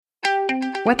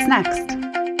What's next?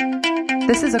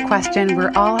 This is a question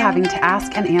we're all having to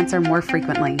ask and answer more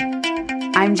frequently.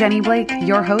 I'm Jenny Blake,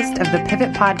 your host of the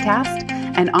Pivot Podcast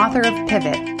and author of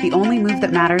Pivot, The Only Move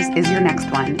That Matters Is Your Next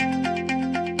One.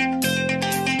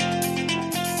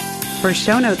 For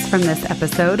show notes from this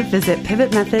episode, visit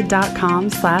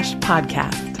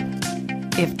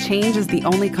pivotmethod.com/podcast. If change is the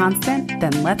only constant,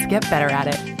 then let's get better at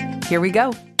it. Here we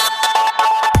go.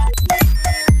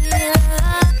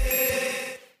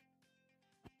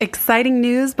 Exciting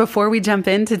news before we jump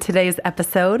into today's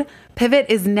episode. Pivot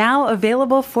is now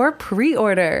available for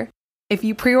pre-order. If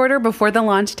you pre-order before the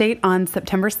launch date on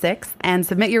September 6th and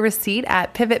submit your receipt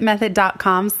at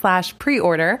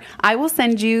pivotmethod.com/preorder, I will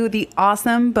send you the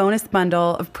awesome bonus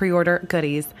bundle of pre-order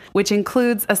goodies, which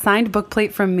includes a signed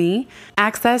bookplate from me,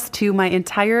 access to my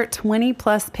entire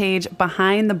 20-plus page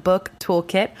behind the book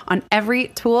toolkit on every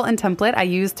tool and template I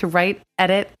use to write,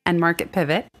 edit, and market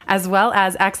Pivot, as well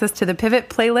as access to the Pivot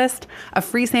playlist, a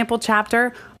free sample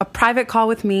chapter, a private call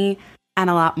with me, and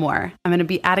a lot more. I'm going to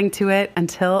be adding to it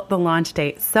until the launch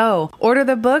date. So order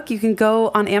the book. You can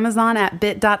go on Amazon at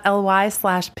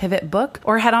bit.ly/pivotbook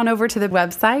or head on over to the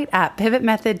website at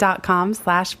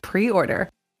pivotmethod.com/preorder.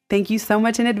 Thank you so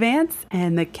much in advance,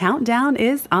 and the countdown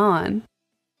is on.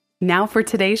 Now for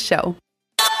today's show.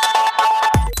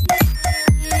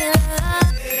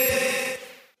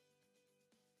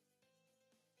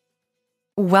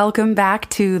 Welcome back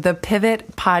to the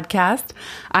Pivot Podcast.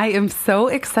 I am so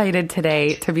excited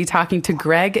today to be talking to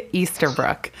Greg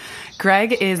Easterbrook.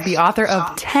 Greg is the author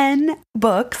of 10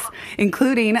 books,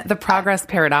 including The Progress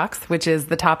Paradox, which is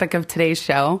the topic of today's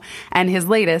show, and his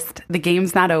latest, The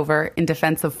Game's Not Over, in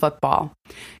Defense of Football.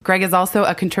 Greg is also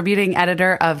a contributing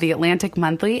editor of The Atlantic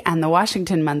Monthly and The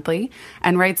Washington Monthly,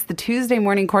 and writes the Tuesday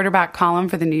morning quarterback column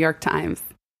for The New York Times.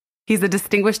 He's a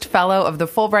distinguished fellow of the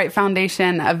Fulbright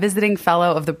Foundation, a visiting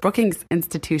fellow of the Brookings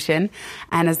Institution,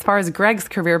 and as far as Greg's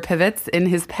career pivots, in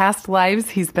his past lives,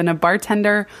 he's been a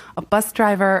bartender, a bus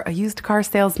driver, a used car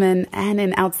salesman, and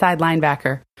an outside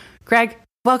linebacker. Greg,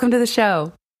 welcome to the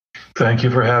show. Thank you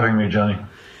for having me, Jenny.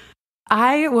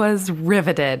 I was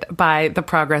riveted by The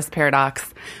Progress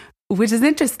Paradox, which is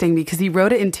interesting because he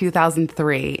wrote it in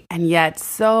 2003, and yet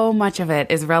so much of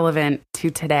it is relevant to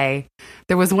today.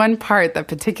 There was one part that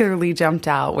particularly jumped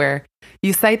out where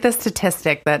you cite the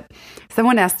statistic that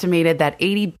someone estimated that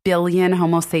 80 billion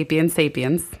Homo sapiens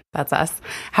sapiens, that's us,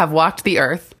 have walked the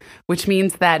earth, which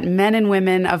means that men and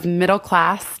women of middle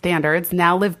class standards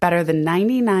now live better than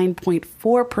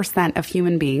 99.4% of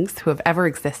human beings who have ever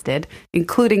existed,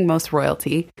 including most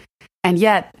royalty. And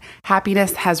yet,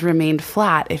 happiness has remained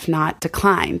flat, if not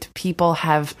declined.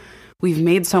 We've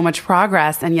made so much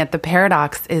progress, and yet the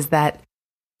paradox is that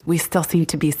we still seem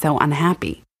to be so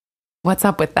unhappy. What's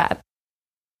up with that?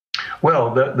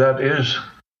 Well, that is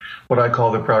what I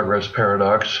call the progress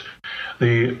paradox.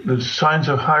 The signs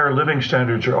of higher living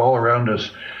standards are all around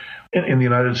us. In the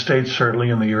United States,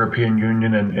 certainly in the European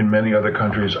Union and in many other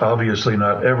countries, obviously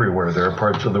not everywhere. There are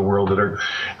parts of the world that are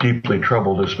deeply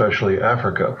troubled, especially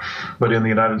Africa. But in the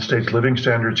United States, living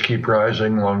standards keep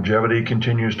rising, longevity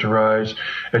continues to rise,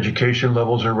 education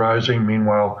levels are rising.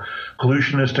 Meanwhile,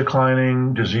 pollution is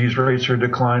declining, disease rates are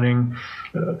declining,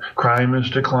 crime is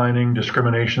declining,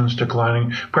 discrimination is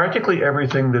declining. Practically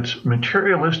everything that's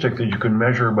materialistic that you can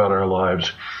measure about our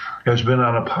lives has been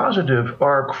on a positive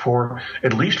arc for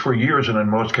at least for years, and in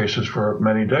most cases for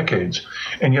many decades.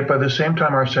 And yet by the same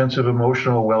time, our sense of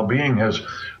emotional well-being has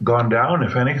gone down.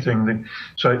 If anything, the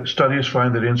studies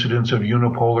find that incidence of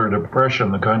unipolar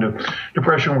depression, the kind of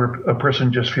depression where a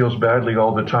person just feels badly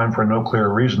all the time for no clear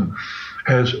reason,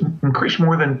 has increased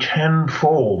more than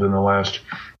tenfold in the last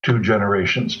 2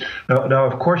 generations. Now,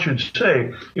 of course, you'd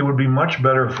say it would be much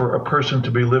better for a person to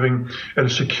be living at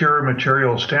a secure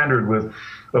material standard with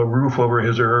a roof over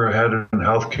his or her head and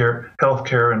health care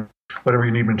and whatever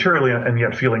you need materially, and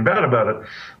yet feeling bad about it,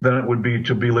 than it would be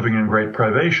to be living in great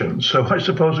privation. So I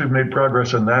suppose we've made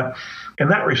progress in that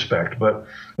respect, but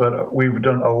we've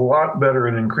done a lot better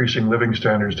in increasing living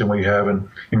standards than we have in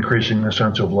increasing the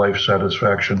sense of life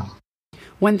satisfaction.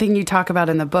 One thing you talk about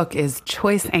in the book is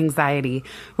choice anxiety,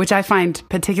 which I find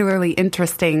particularly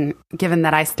interesting given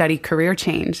that I study career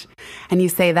change. And you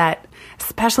say that,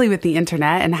 especially with the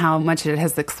internet and how much it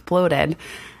has exploded,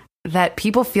 that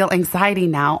people feel anxiety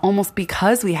now almost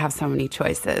because we have so many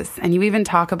choices. And you even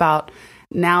talk about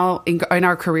now in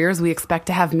our careers, we expect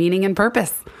to have meaning and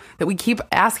purpose, that we keep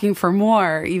asking for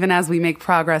more even as we make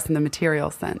progress in the material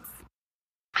sense.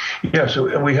 Yeah,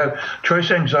 so we have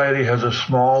choice anxiety has a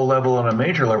small level and a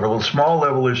major level. The small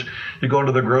level is you go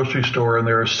into the grocery store and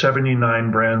there are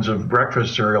 79 brands of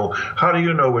breakfast cereal. How do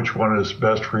you know which one is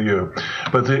best for you?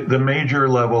 But the major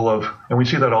level of, and we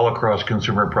see that all across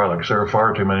consumer products, there are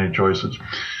far too many choices.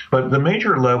 But the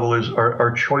major level is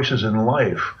our choices in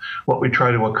life, what we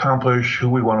try to accomplish, who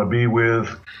we want to be with,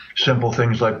 simple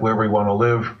things like where we want to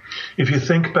live. If you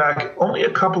think back only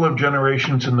a couple of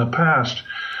generations in the past,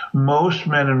 most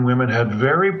men and women had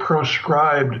very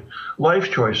proscribed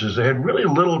life choices. They had really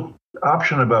little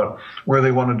option about where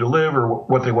they wanted to live or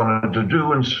what they wanted to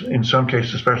do. And in some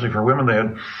cases, especially for women, they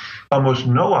had almost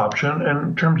no option. And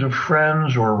in terms of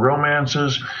friends or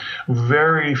romances,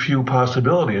 very few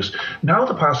possibilities. Now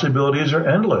the possibilities are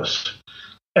endless.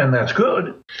 And that's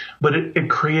good, but it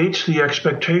creates the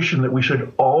expectation that we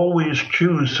should always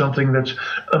choose something that's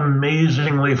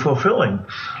amazingly fulfilling.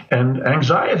 And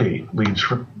anxiety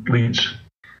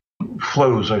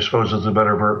flows, I suppose is a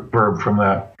better verb from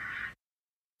that.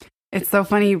 It's so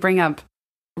funny you bring up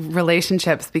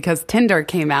relationships because Tinder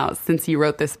came out since you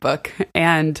wrote this book.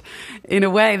 And in a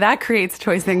way that creates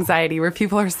choice anxiety where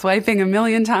people are swiping a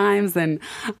million times. And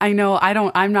I know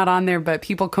I'm not on there, but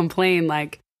people complain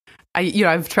like,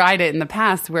 I've tried it in the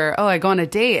past where, I go on a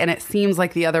date and it seems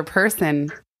like the other person,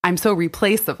 I'm so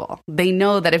replaceable. They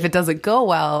know that if it doesn't go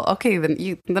well, okay, then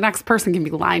the next person can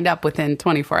be lined up within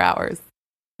 24 hours.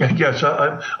 Yes,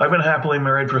 I've been happily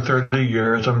married for 30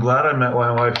 years. I'm glad I met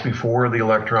my wife before the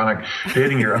electronic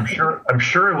dating year. I'm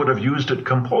sure I would have used it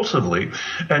compulsively,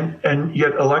 and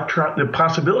yet the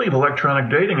possibility of electronic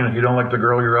dating, and if you don't like the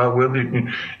girl you're out with,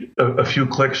 a few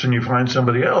clicks and you find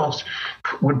somebody else,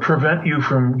 would prevent you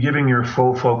from giving your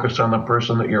full focus on the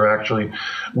person that you're actually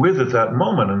with at that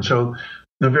moment. And so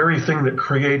the very thing that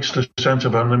creates the sense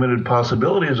of unlimited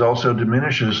possibilities also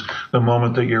diminishes the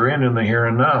moment that you're in the here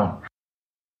and now.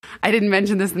 I didn't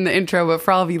mention this in the intro, but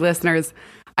for all of you listeners,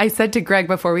 I said to Greg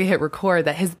before we hit record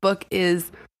that his book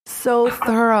is so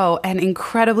thorough and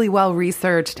incredibly well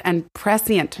researched and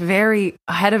prescient, very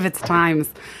ahead of its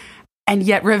times, and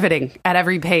yet riveting at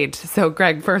every page. So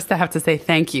Greg, first I have to say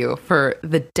thank you for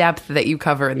the depth that you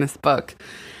cover in this book.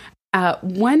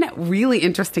 One really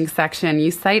interesting section,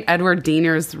 you cite Edward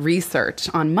Diener's research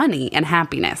on money and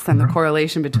happiness and the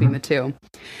correlation between the two.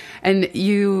 And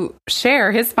you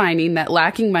share his finding that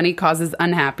lacking money causes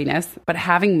unhappiness, but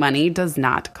having money does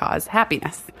not cause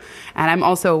happiness. And I'm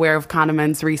also aware of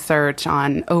Kahneman's research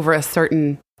on over a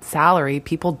certain salary,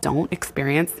 people don't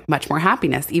experience much more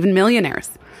happiness, even millionaires.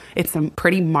 It's a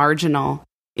pretty marginal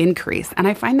increase. And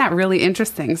I find that really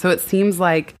interesting. So it seems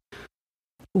like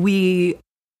we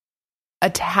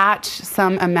attach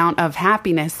some amount of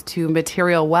happiness to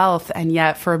material wealth. And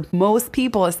yet for most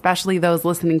people, especially those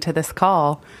listening to this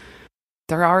call,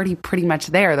 they're already pretty much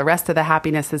there. The rest of the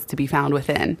happiness is to be found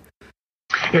within.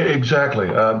 Exactly.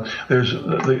 There's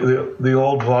the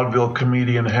old vaudeville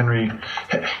comedian Henny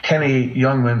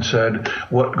Youngman said,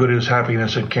 "What good is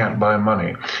happiness? It can't buy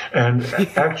money." And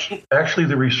actually,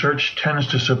 the research tends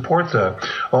to support that.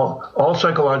 All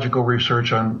psychological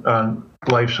research on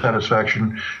life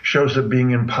satisfaction shows that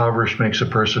being impoverished makes a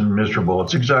person miserable.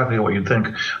 It's exactly what you'd think.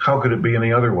 How could it be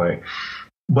any other way?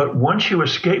 But once you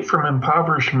escape from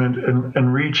impoverishment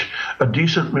and reach a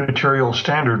decent material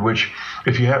standard, which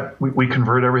if you have, we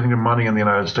convert everything to money in the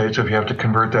United States. If you have to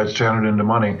convert that standard into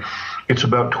money, it's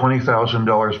about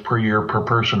 $20,000 per year per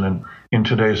person in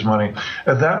today's money.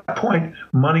 At that point,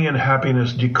 money and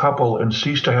happiness decouple and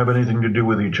cease to have anything to do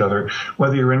with each other.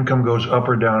 Whether your income goes up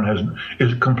or down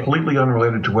is completely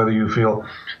unrelated to whether you feel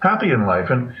happy in life.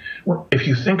 And if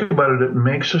you think about it, it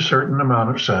makes a certain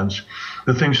amount of sense.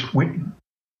 The things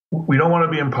we don't want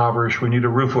to be impoverished. We need a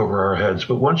roof over our heads.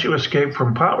 But once you escape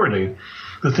from poverty,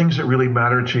 the things that really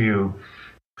matter to you,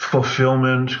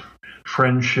 fulfillment,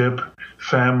 friendship,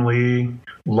 family,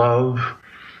 love,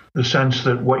 the sense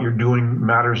that what you're doing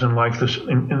matters in life,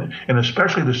 and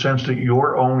especially the sense that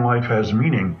your own life has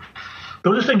meaning.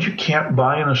 Those are things you can't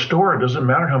buy in a store. It doesn't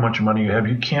matter how much money you have.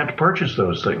 You can't purchase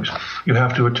those things. You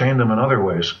have to attain them in other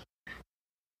ways.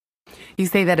 You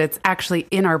say that it's actually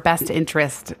in our best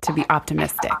interest to be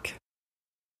optimistic.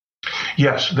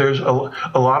 Yes, there's a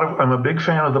lot of. I'm a big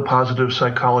fan of the positive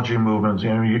psychology movement,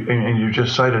 and you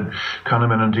just cited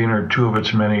Kahneman and Diener, two of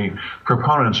its many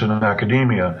proponents in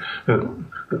academia.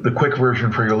 The quick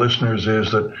version for your listeners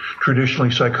is that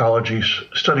traditionally psychology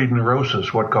studied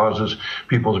neurosis, what causes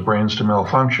people's brains to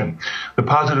malfunction. The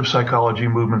positive psychology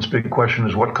movement's big question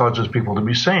is what causes people to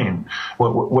be sane?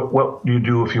 What do you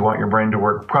do if you want your brain to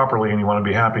work properly and you want to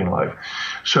be happy in life?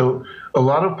 So a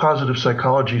lot of positive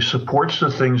psychology supports the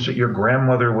things that your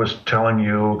grandmother was telling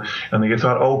you and that you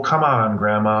thought, oh, come on,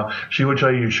 Grandma. She would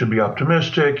tell you should be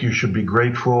optimistic, you should be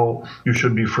grateful, you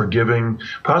should be forgiving.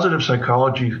 Positive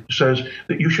psychology says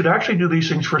that you should actually do these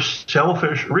things for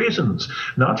selfish reasons,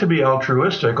 not to be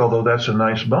altruistic, although that's a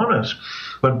nice bonus.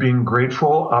 But being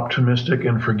grateful, optimistic,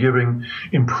 and forgiving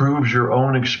improves your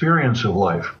own experience of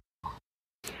life.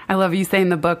 I love you say in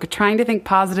the book, trying to think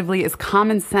positively is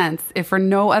common sense if for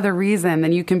no other reason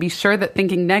than you can be sure that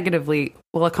thinking negatively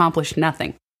will accomplish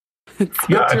nothing. It's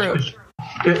so true.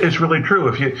 It's really true.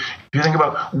 If you think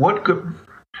about what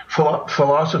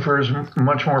philosophers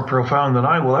much more profound than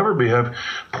I will ever be have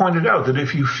pointed out that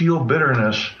if you feel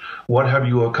bitterness, what have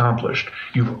you accomplished?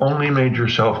 You've only made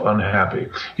yourself unhappy.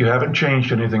 You haven't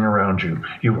changed anything around you.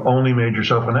 You've only made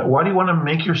yourself unhappy. Why do you want to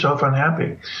make yourself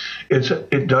unhappy?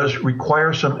 It does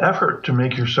require some effort to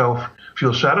make yourself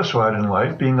feel satisfied in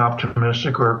life. Being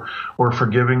optimistic or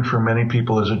forgiving for many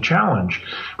people is a challenge.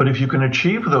 But if you can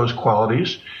achieve those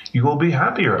qualities, you will be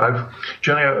happier.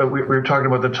 Jenny, we were talking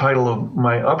about the title of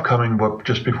my upcoming book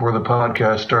just before the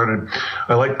podcast started.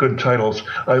 I like good titles.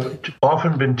 I've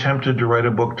often been tempted to write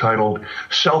a book titled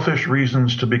Selfish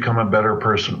Reasons to Become a Better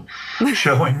Person,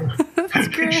 showing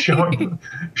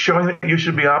that you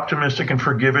should be optimistic and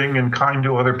forgiving and kind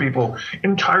to other people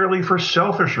entirely for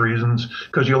selfish reasons,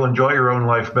 because you'll enjoy your own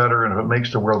life better, and if it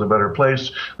makes the world a better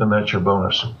place, then that's your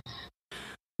bonus.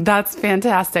 That's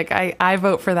fantastic. I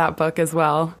vote for that book as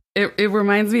well. It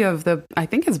reminds me of I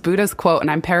think it's Buddha's quote, and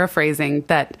I'm paraphrasing,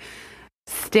 that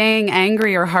staying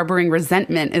angry or harboring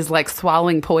resentment is like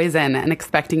swallowing poison and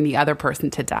expecting the other person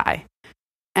to die.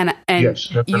 And yes,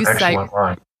 that's an excellent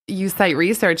line. You cite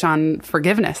research on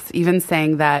forgiveness, even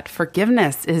saying that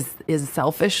forgiveness is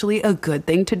selfishly a good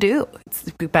thing to do.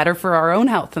 It's better for our own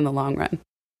health in the long run.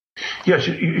 Yes,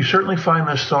 you certainly find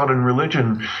this thought in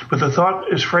religion, but the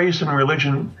thought is phrased in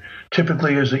religion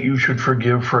typically is that you should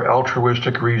forgive for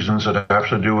altruistic reasons that have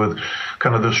to do with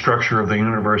kind of the structure of the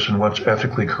universe and what's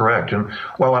ethically correct. And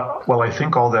while I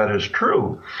think all that is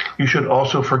true, you should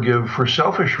also forgive for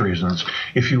selfish reasons.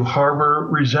 If you harbor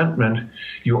resentment,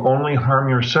 you only harm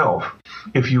yourself.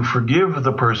 If you forgive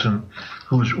the person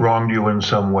who's wronged you in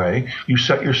some way, you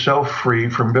set yourself free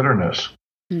from bitterness.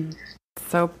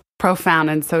 So profound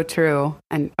and so true.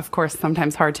 And of course,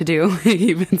 sometimes hard to do,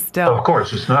 even still. Of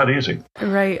course, it's not easy.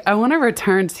 Right. I want to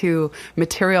return to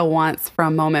material wants for a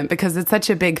moment because it's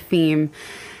such a big theme.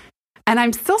 And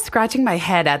I'm still scratching my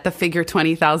head at the figure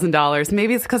 $20,000.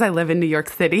 Maybe it's because I live in New York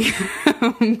City.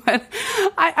 But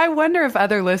I wonder if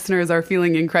other listeners are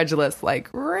feeling incredulous. Like,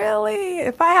 really?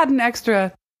 If I had an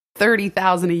extra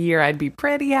 $30,000 a year, I'd be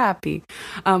pretty happy.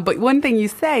 But one thing you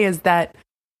say is that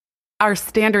our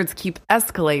standards keep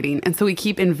escalating, and so we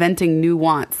keep inventing new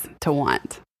wants to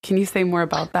want. Can you say more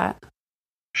about that?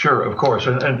 Sure, of course.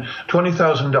 And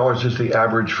 $20,000 is the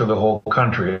average for the whole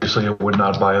country. Obviously, it would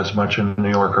not buy as much in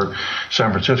New York or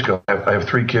San Francisco. I have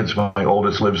 3 kids. My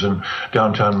oldest lives in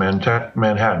downtown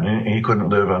Manhattan, and he couldn't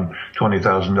live on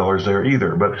 $20,000 there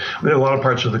either. But in a lot of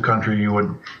parts of the country, you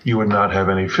would not have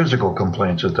any physical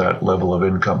complaints at that level of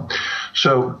income.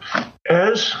 So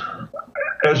as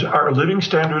our living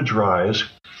standards rise,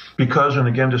 because, and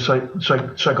again, to cite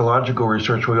psychological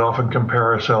research, we often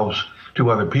compare ourselves to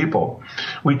other people,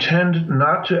 we tend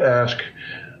not to ask,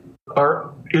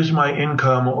 is my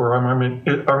income or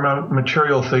are my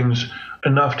material things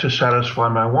enough to satisfy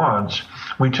my wants?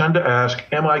 We tend to ask,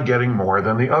 am I getting more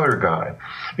than the other guy?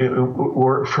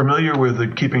 We're familiar with the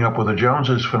Keeping Up with the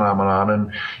Joneses phenomenon,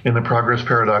 and in the Progress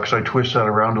Paradox, I twist that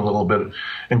around a little bit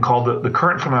and call the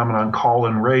current phenomenon call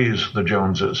and raise the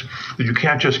Joneses. That you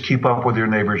can't just keep up with your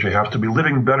neighbors, you have to be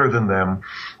living better than them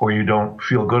or you don't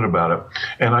feel good about it.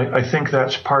 And I think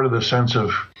that's part of the sense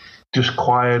of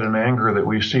disquiet and anger that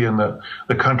we see in the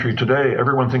country today.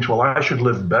 Everyone thinks, well, I should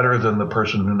live better than the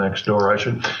person who next door. I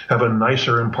should have a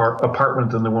nicer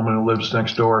apartment than the woman who lives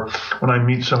next door. When I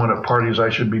meet someone at parties, I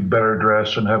should be better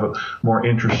dressed and have a more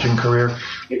interesting career.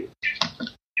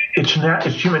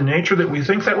 It's human nature that we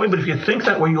think that way, but if you think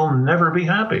that way, you'll never be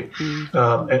happy.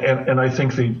 And I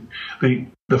think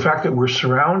the fact that we're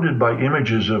surrounded by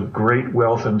images of great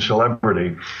wealth and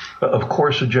celebrity, of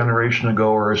course, a generation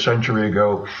ago or a century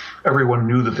ago, everyone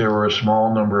knew that there were a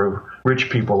small number of rich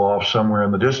people off somewhere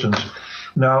in the distance.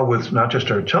 now with not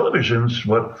just our televisions,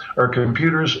 but our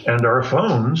computers and our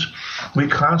phones, we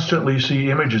constantly see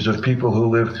images of people who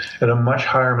live at a much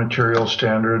higher material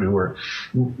standard, who are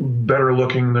better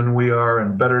looking than we are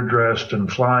and better dressed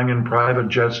and flying in private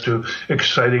jets to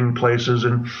exciting places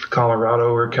in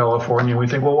Colorado or California. We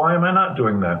think, well, why am I not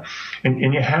doing that?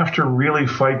 And you have to really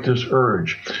fight this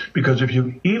urge, because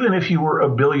even if you were a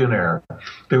billionaire,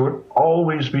 there would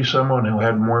always be someone who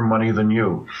had more money than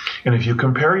you. And if you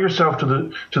compare yourself to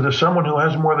the someone who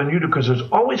has more than you do, because there's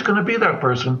always going to be that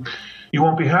person, you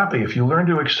won't be happy. If you learn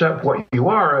to accept what you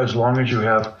are, as long as you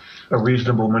have a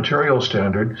reasonable material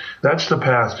standard, that's the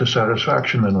path to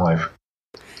satisfaction in life.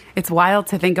 It's wild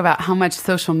to think about how much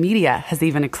social media has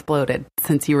even exploded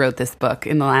since you wrote this book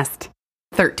in the last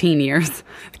 13 years,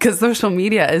 because social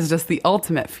media is just the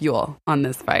ultimate fuel on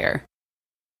this fire.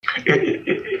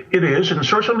 It is, and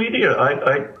social media,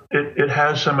 it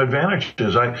has some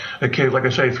advantages. Like I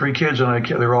say, 3 kids, and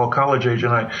they're all college age,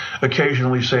 and I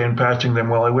occasionally say in passing them,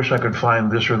 well, I wish I could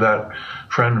find this or that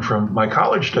friend from my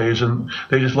college days, and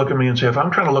they just look at me and say, if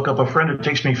I'm trying to look up a friend, it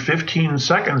takes me 15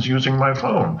 seconds using my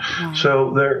phone. Wow.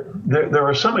 So there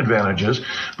are some advantages,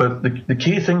 but the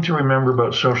key thing to remember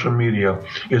about social media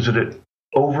is that it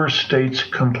overstates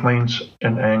complaints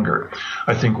and anger.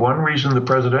 I think one reason the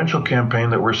presidential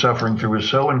campaign that we're suffering through is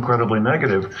so incredibly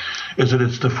negative is that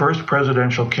it's the first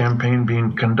presidential campaign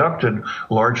being conducted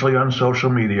largely on social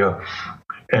media,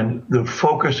 and the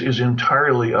focus is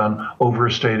entirely on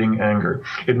overstating anger.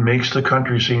 It makes the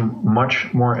country seem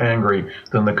much more angry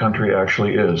than the country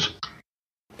actually is.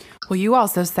 Well, you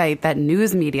also say that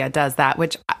news media does that,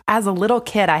 which as a little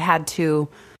kid, I had to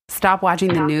stop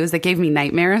watching the news. It gave me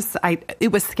nightmares.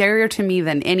 It was scarier to me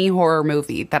than any horror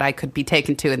movie that I could be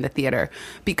taken to in the theater,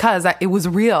 because it was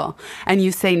real. And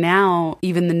you say now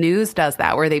even the news does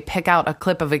that, where they pick out a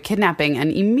clip of a kidnapping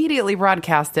and immediately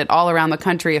broadcast it all around the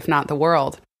country, if not the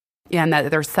world. And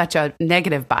that there's such a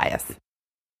negative bias.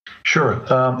 Sure.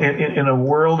 In a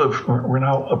world of, we're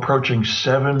now approaching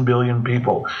 7 billion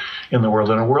people in the world.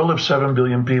 In a world of 7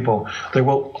 billion people, there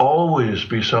will always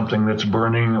be something that's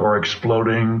burning or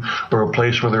exploding, or a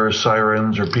place where there are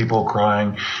sirens or people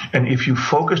crying. And if you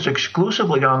focus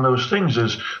exclusively on those things,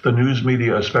 as the news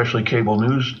media, especially cable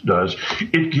news, does,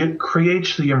 it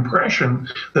creates the impression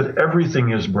that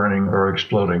everything is burning or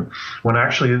exploding, when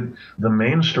actually the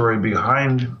main story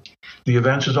behind the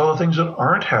events is all the things that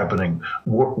aren't happening.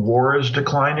 War is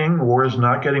declining. War is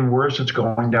not getting worse. It's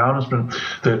going down. It's been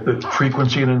the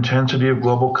frequency and intensity of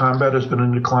global combat has been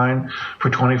in decline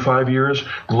for 25 years.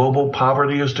 Global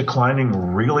poverty is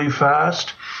declining really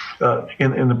fast.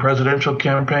 In the presidential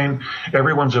campaign,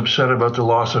 everyone's upset about the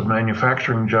loss of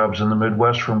manufacturing jobs in the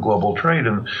Midwest from global trade,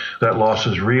 and that loss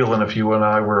is real. And if you and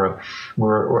I were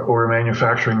a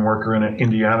manufacturing worker in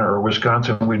Indiana or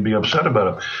Wisconsin, we'd be upset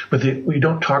about it. But we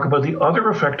don't talk about the other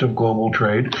effect of global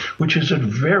trade, which is a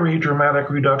very dramatic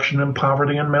reduction in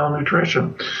poverty and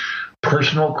malnutrition.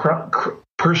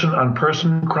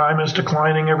 Person-on-person crime is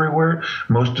declining everywhere.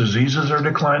 Most diseases are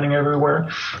declining everywhere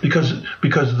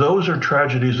because those are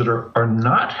tragedies that are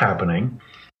not happening.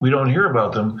 We don't hear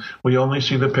about them. We only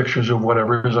see the pictures of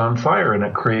whatever is on fire, and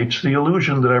it creates the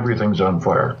illusion that everything's on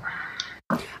fire.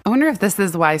 I wonder if this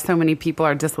is why so many people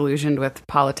are disillusioned with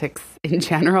politics in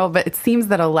general, but it seems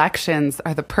that elections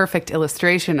are the perfect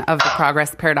illustration of the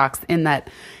progress paradox, in that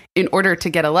in order to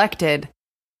get elected,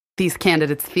 these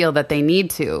candidates feel that they need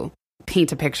to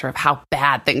paint a picture of how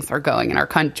bad things are going in our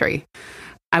country.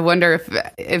 I wonder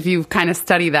if you kind of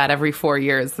study that every 4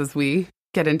 years as we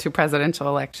get into presidential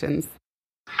elections.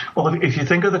 Well, if you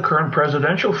think of the current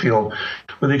presidential field,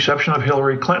 with the exception of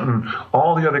Hillary Clinton,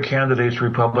 all the other candidates,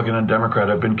 Republican and Democrat,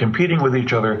 have been competing with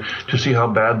each other to see how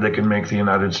bad they can make the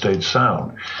United States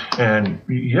sound. And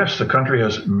yes, the country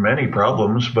has many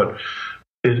problems, but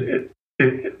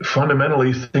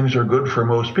fundamentally, things are good for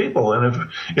most people. And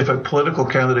if a political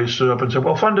candidate stood up and said,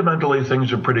 well, fundamentally,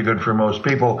 things are pretty good for most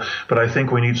people, but I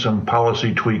think we need some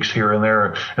policy tweaks here and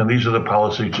there, and these are the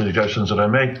policy suggestions that I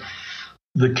make,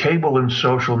 the cable and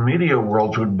social media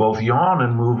worlds would both yawn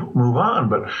and move on.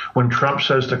 But when Trump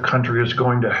says the country is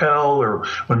going to hell, or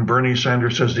when Bernie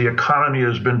Sanders says the economy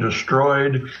has been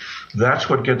destroyed, that's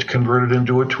what gets converted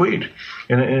into a tweet.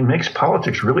 And it makes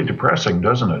politics really depressing,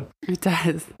 doesn't it? It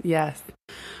does, yes.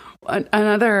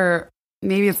 Another,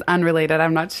 maybe it's unrelated,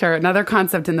 I'm not sure. Another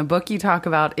concept in the book you talk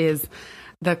about is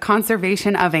the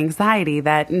conservation of anxiety,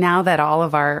 that now that all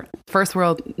of our first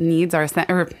world needs are,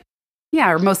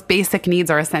 our most basic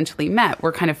needs are essentially met,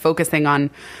 we're kind of focusing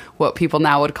on what people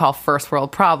now would call first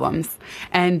world problems.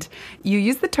 And you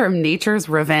use the term nature's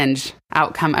revenge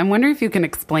outcome. I'm wondering if you can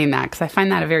explain that, because I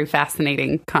find that a very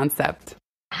fascinating concept.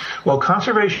 Well,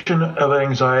 conservation of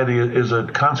anxiety is a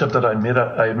concept that I admit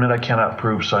I cannot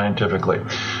prove scientifically,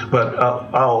 but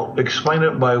I'll explain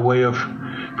it by way of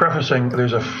prefacing.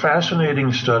 There's a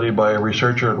fascinating study by a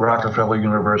researcher at Rockefeller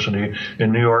University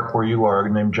in New York, where you are,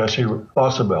 named Jesse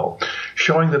Ausubel,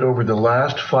 showing that over the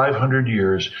last 500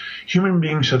 years, human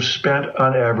beings have spent,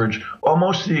 on average,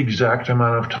 almost the exact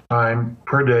amount of time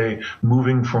per day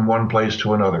moving from one place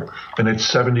to another, and it's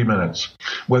 70 minutes.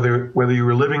 Whether you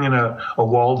were living in a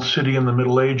walled city in the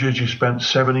Middle Ages, you spent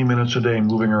 70 minutes a day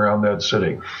moving around that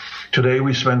city. Today,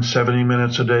 we spend 70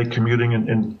 minutes a day commuting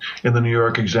in the New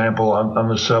York example on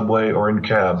the subway or in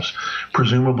cabs.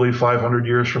 Presumably, 500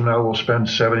 years from now, we'll spend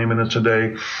 70 minutes a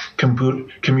day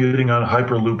commuting on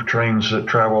Hyperloop trains that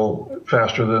travel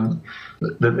faster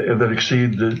that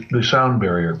exceed the sound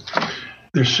barrier.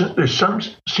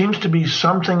 Seems to be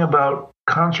something about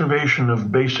conservation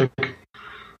of basic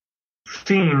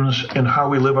themes in how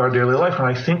we live our daily life, and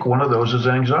I think one of those is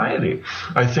anxiety.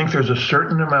 I think there's a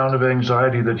certain amount of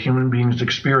anxiety that human beings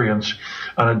experience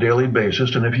on a daily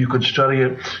basis, and if you could study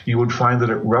it, you would find that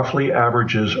it roughly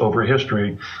averages over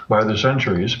history by the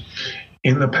centuries.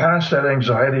 In the past, that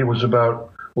anxiety was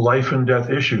about life and death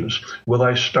issues. Will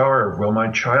I starve? Will my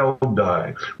child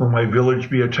die? Will my village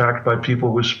be attacked by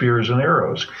people with spears and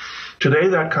arrows? Today,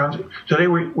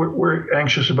 we're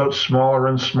anxious about smaller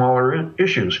and smaller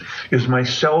issues. Is my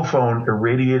cell phone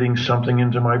irradiating something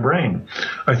into my brain?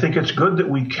 I think it's good that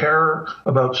we care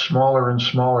about smaller and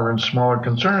smaller and smaller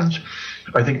concerns.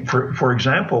 I think, for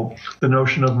example, the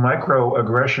notion of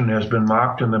microaggression has been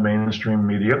mocked in the mainstream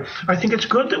media. I think it's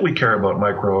good that we care about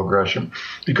microaggression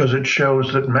because it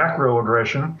shows that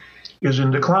macroaggression is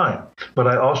in decline. But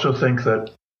I also think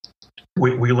that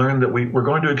we learned that we're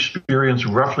going to experience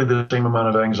roughly the same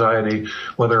amount of anxiety,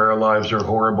 whether our lives are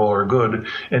horrible or good.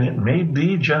 And it may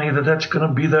be, Jenny, that's going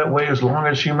to be that way as long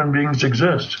as human beings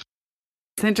exist.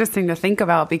 It's interesting to think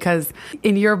about because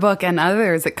in your book and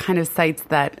others, it kind of cites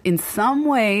that in some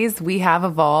ways we have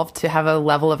evolved to have a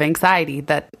level of anxiety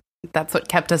that's what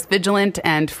kept us vigilant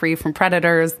and free from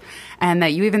predators. And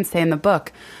that you even say in the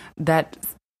book that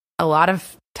a lot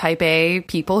of type A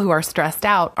people who are stressed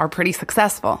out are pretty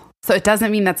successful. So it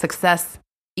doesn't mean that success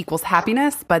equals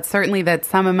happiness, but certainly that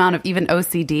some amount of even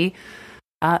OCD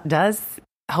does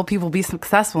help people be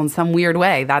successful in some weird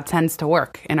way. That tends to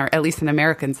work at least in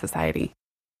American society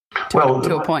to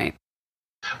a point.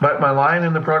 My line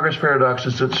in The Progress Paradox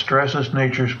is that stress is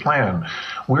nature's plan.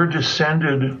 We're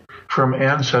descended from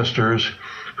ancestors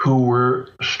who were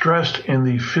stressed in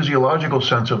the physiological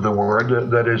sense of the word.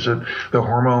 That is, the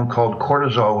hormone called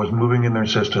cortisol was moving in their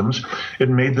systems. It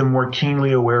made them more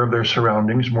keenly aware of their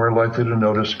surroundings, more likely to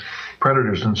notice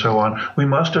predators and so on. We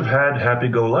must have had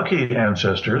happy-go-lucky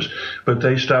ancestors, but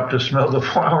they stopped to smell the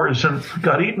flowers and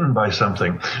got eaten by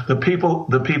something. The people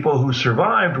who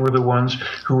survived were the ones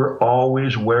who were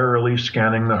always warily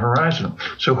scanning the horizon.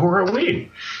 So who are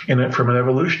we? From an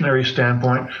evolutionary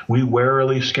standpoint, we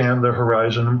warily scan the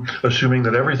horizon, assuming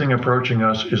that everything approaching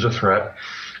us is a threat.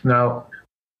 Now,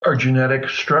 our genetic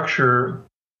structure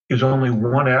is only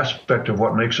one aspect of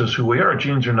what makes us who we are.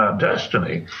 Genes are not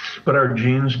destiny, but our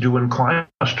genes do incline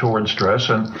us towards stress.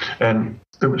 And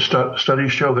the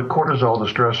studies show that cortisol, the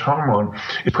stress hormone,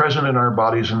 is present in our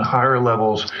bodies in higher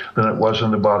levels than it was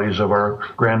in the bodies of our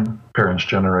grandparents'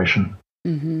 generation.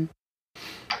 Mm-hmm.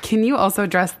 Can you also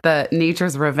address the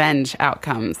nature's revenge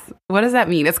outcomes? What does that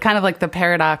mean? It's kind of like the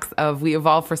paradox of we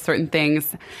evolve for certain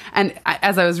things. And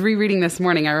as I was rereading this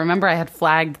morning, I remember I had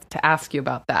flagged to ask you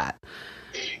about that.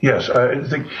 Yes, I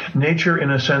think nature,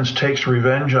 in a sense, takes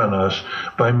revenge on us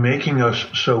by making us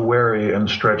so wary and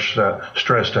stressed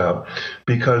out,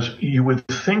 because you would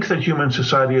think that human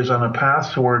society is on a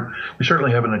path toward, we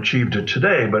certainly haven't achieved it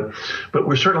today, but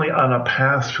we're certainly on a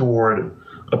path toward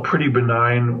a pretty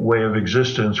benign way of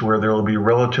existence where there will be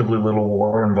relatively little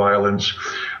war and violence,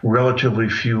 relatively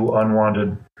few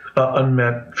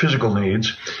unmet physical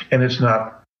needs, and it's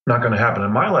not going to happen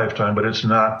in my lifetime, but it's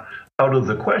not out of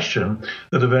the question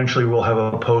that eventually we'll have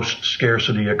a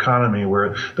post-scarcity economy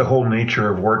where the whole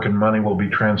nature of work and money will be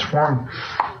transformed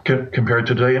compared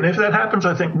to today. And if that happens,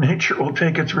 I think nature will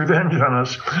take its revenge on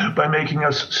us by making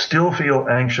us still feel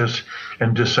anxious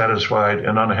and dissatisfied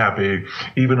and unhappy,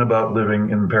 even about living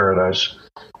in paradise.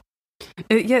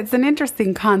 Yeah, it's an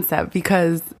interesting concept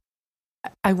because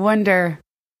I wonder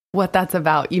what that's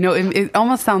about. You know, it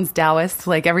almost sounds Taoist,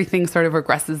 like everything sort of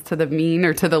regresses to the mean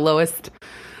or to the lowest.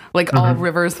 Like all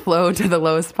rivers flow to the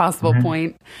lowest possible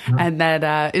point. And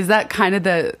that is that kind of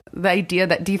the idea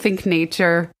that, do you think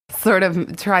nature sort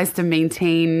of tries to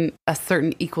maintain a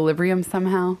certain equilibrium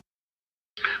somehow?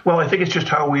 Well, I think it's just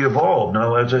how we evolved.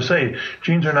 Now, as I say,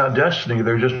 genes are not destiny.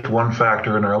 They're just one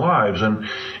factor in our lives. And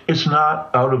it's not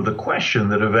out of the question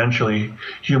that eventually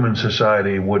human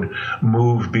society would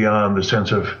move beyond the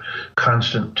sense of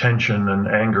constant tension and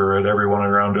anger at everyone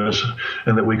around us,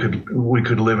 and that we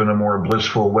could live in a more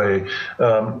blissful way.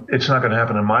 It's not going to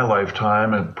happen in my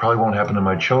lifetime. It probably won't happen in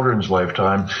my children's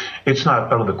lifetime. It's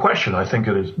not out of the question. I think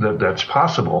that's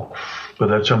possible, but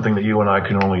that's something that you and I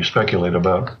can only speculate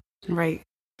about. Right.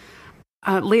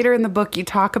 Later in the book, you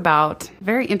talk about a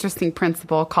very interesting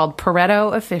principle called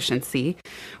Pareto efficiency,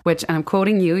 which, and I'm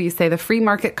quoting you, you say the free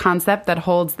market concept that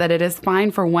holds that it is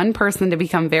fine for one person to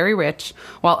become very rich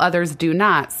while others do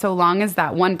not, so long as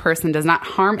that one person does not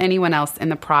harm anyone else in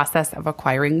the process of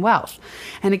acquiring wealth.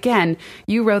 And again,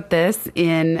 you wrote this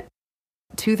in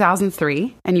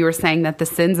 2003, and you were saying that the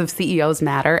sins of CEOs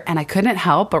matter, and I couldn't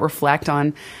help but reflect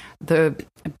on the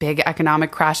big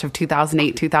economic crash of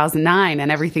 2008, 2009,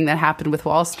 and everything that happened with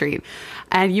Wall Street.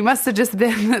 And you must have just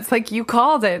been, it's like you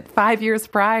called it 5 years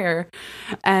prior.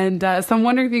 And so I'm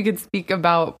wondering if you could speak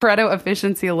about Pareto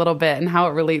efficiency a little bit and how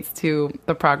it relates to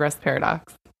the progress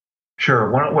paradox.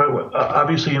 Sure.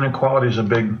 Obviously, inequality is a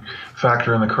big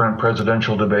factor in the current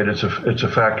presidential debate. It's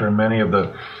a factor in many of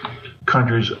the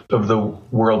countries of the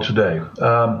world today.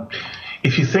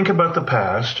 If you think about the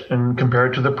past and compare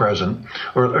it to the present,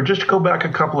 or just go back a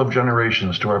couple of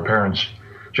generations to our parents'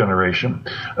 generation,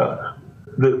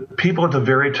 the people at the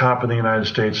very top of the United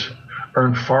States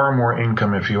earn far more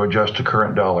income if you adjust to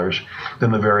current dollars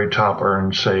than the very top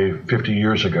earned, say, 50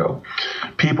 years ago.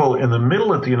 People in the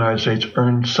middle of the United States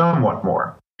earn somewhat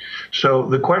more. So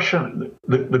the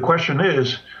question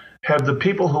is, have the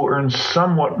people who earn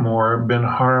somewhat more been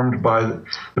harmed by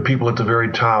the people at the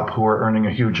very top who are earning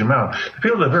a huge amount? The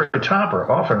people at the very top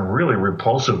are often really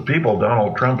repulsive people.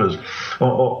 Donald Trump is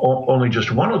only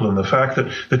just one of them. The fact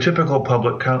that the typical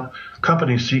public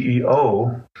company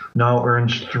CEO now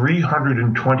earns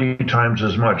 320 times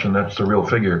as much, and that's the real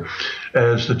figure,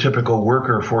 as the typical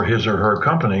worker for his or her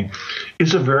company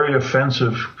is a very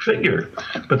offensive figure.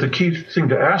 But the key thing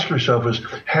to ask yourself is,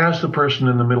 has the person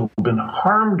in the middle been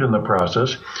harmed in the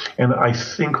process? And I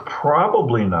think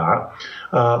probably not.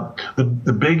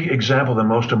 The big example, the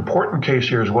most important case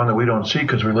here is one that we don't see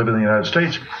because we live in the United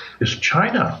States, is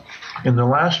China. In the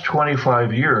last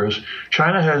 25 years,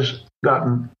 China has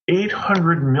gotten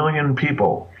 800 million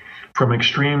people from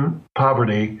extreme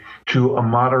poverty to a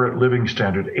moderate living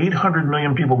standard. 800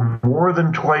 million people, more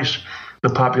than twice the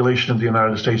population of the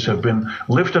United States, have been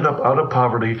lifted up out of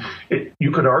poverty.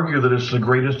 You could argue that it's the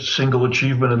greatest single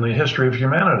achievement in the history of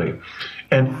humanity.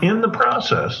 And in the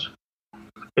process,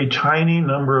 a tiny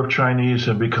number of Chinese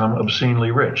have become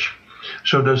obscenely rich.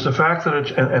 So does the fact that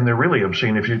it's, and they're really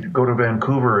obscene, if you go to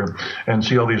Vancouver and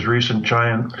see all these recent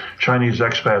Chinese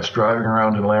expats driving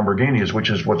around in Lamborghinis,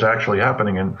 which is what's actually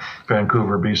happening in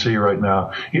Vancouver, BC right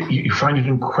now, you find it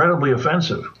incredibly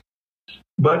offensive.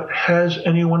 But has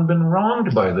anyone been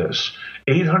wronged by this?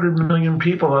 800 million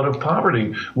people out of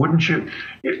poverty. Wouldn't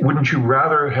you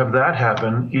rather have that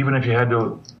happen, even if you had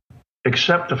to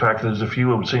accept the fact that there's a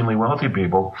few obscenely wealthy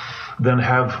people, than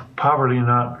have poverty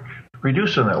not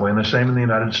reduced in that way? And the same in the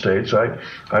United States.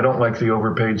 I don't like the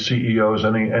overpaid CEOs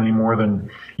any more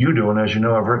than you do. And as you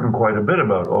know, I've written quite a bit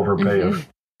about overpay of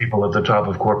people at the top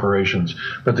of corporations.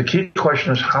 But the key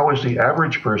question is, how is the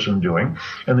average person doing?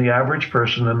 And the average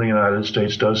person in the United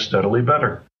States does steadily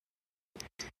better.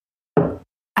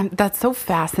 That's so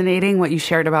fascinating what you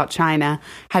shared about China.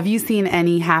 Have you seen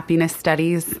any happiness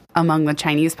studies among the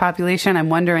Chinese population? I'm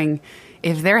wondering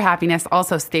if their happiness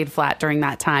also stayed flat during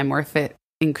that time or if it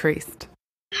increased.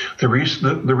 The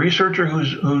researcher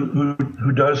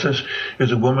who does this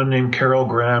is a woman named Carol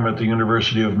Graham at the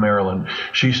University of Maryland.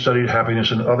 She studied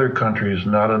happiness in other countries,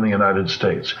 not in the United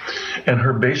States. And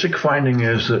her basic finding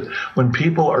is that when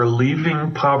people are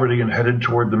leaving poverty and headed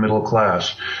toward the middle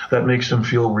class, that makes them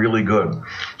feel really good.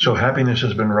 So happiness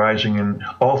has been rising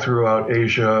all throughout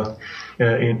Asia,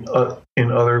 in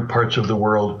other parts of the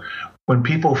world. When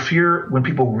people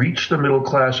reach the middle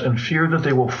class and fear that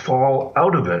they will fall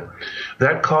out of it,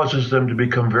 that causes them to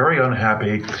become very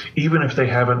unhappy, even if they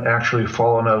haven't actually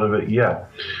fallen out of it yet.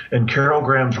 And Carol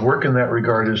Graham's work in that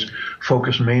regard is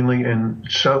focused mainly in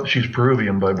she's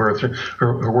Peruvian by birth.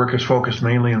 Her work is focused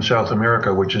mainly in South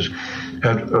America, which has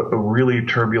had a really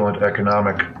turbulent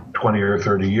economic 20 or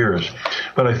 30 years.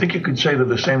 But I think you could say that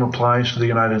the same applies to the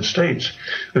United States.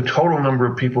 The total number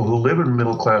of people who live in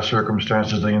middle-class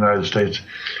circumstances in the United States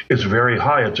is very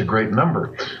high. It's a great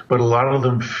number. But a lot of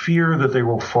them fear that they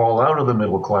will fall out of the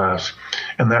middle class,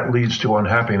 and that leads to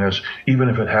unhappiness, even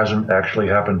if it hasn't actually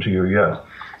happened to you yet.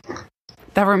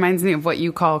 That reminds me of what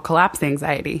you call collapse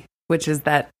anxiety, which is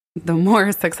that the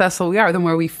more successful we are, the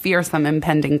more we fear some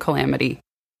impending calamity,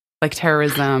 like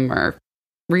terrorism or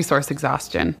resource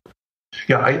exhaustion.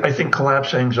 Yeah, I think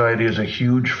collapse anxiety is a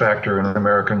huge factor in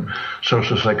American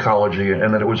social psychology,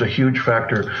 and that it was a huge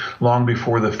factor long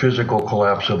before the physical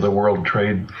collapse of the World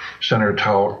Trade Center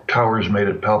towers made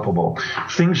it palpable.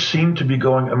 Things seem to be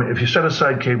going, I mean, if you set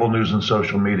aside cable news and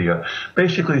social media,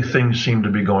 basically things seem to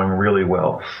be going really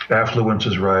well. Affluence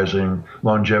is rising,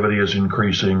 longevity is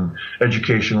increasing,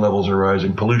 education levels are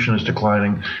rising, pollution is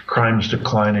declining, crime is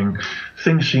declining.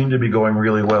 Things seem to be going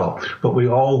really well, but we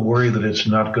all worry that it's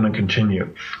not going to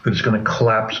continue, that it's going to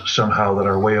collapse somehow, that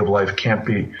our way of life can't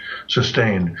be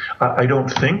sustained. I don't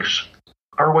think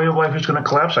our way of life is going to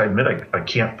collapse. I admit I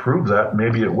can't prove that.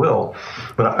 Maybe it will,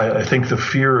 but I think the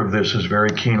fear of this is very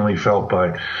keenly felt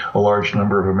by a large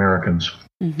number of Americans.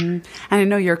 Mm-hmm. And I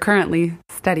know you're currently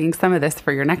studying some of this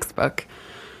for your next book.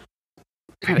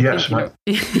 Yes.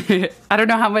 I don't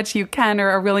know how much you can or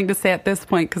are willing to say at this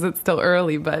point because it's still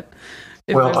early, but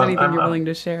if there's anything you're willing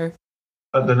to share.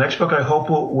 The next book, I hope,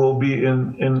 will be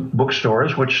in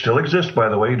bookstores, which still exist, by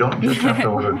the way. You don't just have to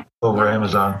order over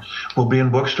Amazon. Will be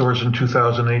in bookstores in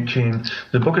 2018.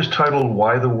 The book is titled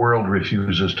Why the World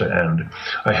Refuses to End.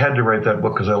 I had to write that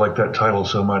book because I like that title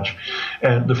so much.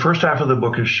 And the first half of the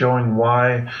book is showing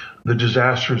why the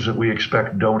disasters that we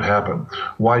expect don't happen.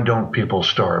 Why don't people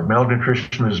starve?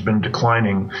 Malnutrition has been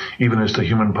declining even as the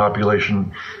human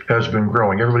population has been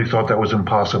growing. Everybody thought that was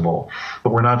impossible, but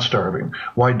we're not starving.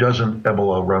 Why doesn't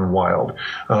Ebola run wild?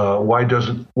 Why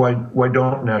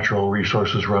don't natural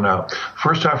resources run out?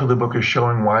 First half of the book is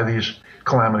showing why these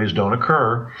calamities don't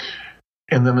occur.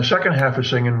 And then the second half is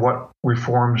saying, what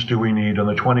reforms do we need in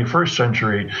the 21st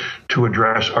century to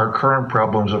address our current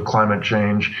problems of climate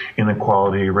change,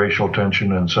 inequality, racial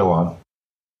tension, and so on?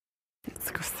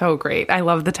 It's so great. I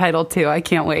love the title, too. I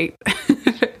can't wait.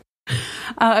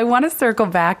 I want to circle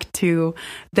back to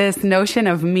this notion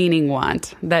of meaning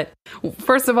want. That,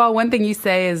 first of all, one thing you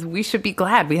say is we should be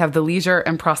glad we have the leisure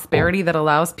and prosperity that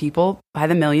allows people by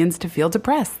the millions to feel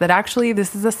depressed. That actually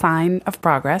this is a sign of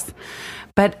progress.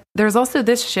 But there's also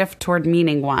this shift toward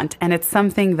meaning want. And it's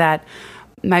something that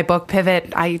my book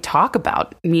Pivot, I talk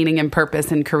about meaning and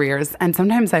purpose in careers. And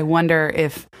sometimes I wonder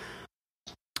if,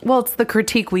 well, it's the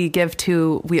critique we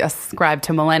ascribe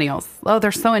to millennials. Oh,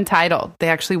 they're so entitled. They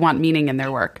actually want meaning in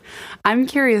their work. I'm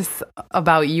curious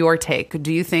about your take.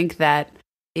 Do you think that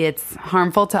it's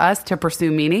harmful to us to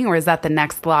pursue meaning, or is that the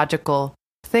next logical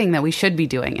thing that we should be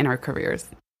doing in our careers?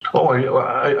 Oh,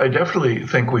 I definitely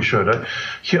think we should.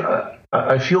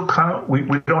 I feel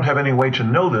we don't have any way to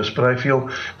know this, but I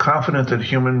feel confident that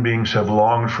human beings have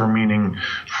longed for meaning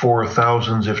for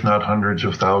thousands, if not hundreds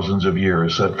of thousands of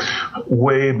years. That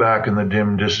way back in the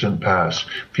dim, distant past,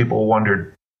 people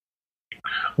wondered,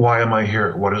 why am I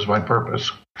here? What is my purpose?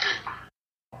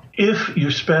 If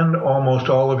you spend almost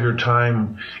all of your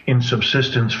time in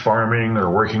subsistence farming or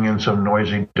working in some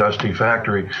noisy, dusty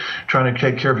factory, trying to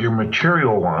take care of your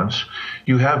material wants,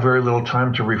 you have very little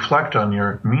time to reflect on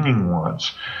your meaning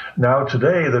wants. Now,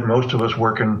 today, that most of us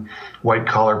work in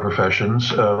white-collar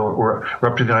professions, we're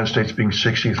up to the United States being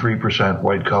 63%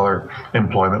 white-collar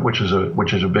employment, which is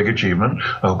a big achievement.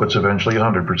 I hope it's eventually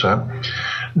 100%.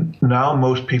 Now,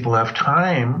 most people have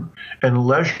time and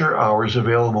leisure hours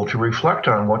available to reflect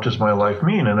on what does my life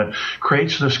mean, and it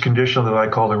creates this condition that I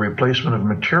call the replacement of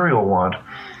material want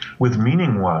with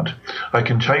meaning want. I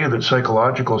can tell you that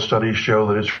psychological studies show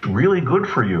that it's really good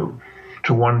for you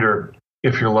to wonder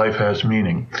if your life has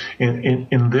meaning,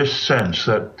 in this sense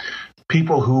that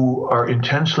people who are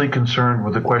intensely concerned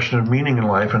with the question of meaning in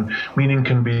life, and meaning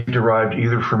can be derived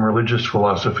either from religious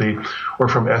philosophy or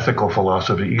from ethical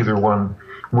philosophy, either one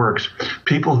works.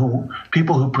 People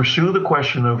who pursue the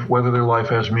question of whether their life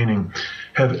has meaning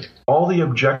have all the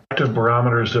objective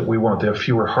barometers that we want. They have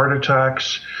fewer heart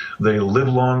attacks, they live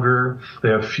longer, they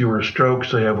have fewer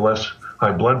strokes, they have less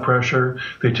high blood pressure,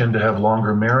 they tend to have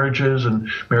longer marriages, and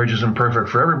marriage isn't perfect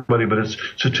for everybody, but it's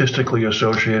statistically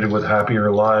associated with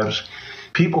happier lives.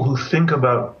 People who think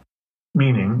about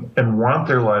meaning and want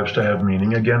their lives to have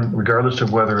meaning, again, regardless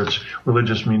of whether it's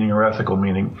religious meaning or ethical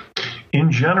meaning,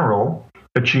 in general,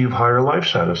 achieve higher life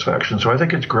satisfaction. So I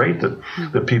think it's great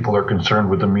that people are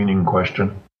concerned with the meaning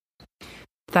question.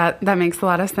 That makes a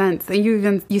lot of sense.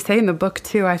 And you say in the book,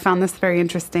 too, I found this very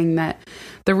interesting, that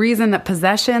the reason that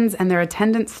possessions and their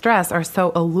attendant stress are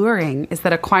so alluring is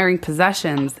that acquiring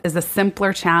possessions is a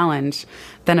simpler challenge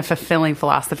than a fulfilling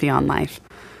philosophy on life.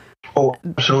 Oh,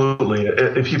 absolutely.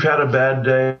 If you've had a bad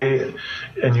day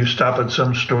and you stop at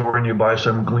some store and you buy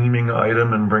some gleaming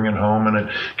item and bring it home and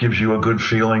it gives you a good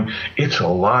feeling, it's a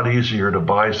lot easier to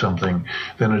buy something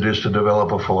than it is to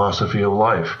develop a philosophy of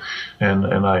life. And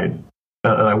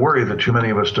I worry that too many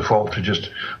of us default to just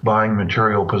buying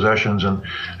material possessions and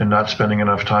not spending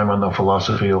enough time on the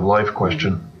philosophy of life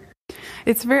question.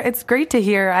 It's great to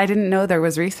hear. I didn't know there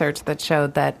was research that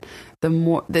showed that the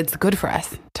more it's good for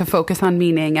us to focus on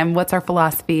meaning and what's our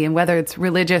philosophy, and whether it's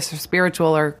religious or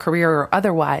spiritual or career or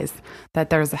otherwise, that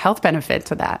there's a health benefit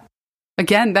to that.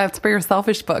 Again, that's for your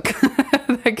selfish book.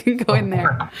 That can go in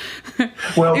there.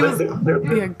 Well,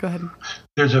 yeah, go ahead.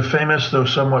 There's a famous, though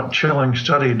somewhat chilling,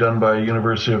 study done by a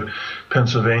University of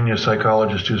Pennsylvania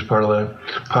psychologist who's part of the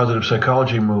positive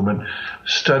psychology movement,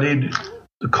 studied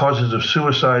the causes of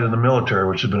suicide in the military,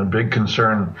 which has been a big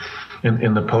concern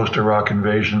in the post-Iraq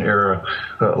invasion era.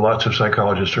 Lots of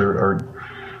psychologists are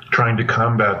trying to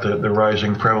combat the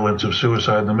rising prevalence of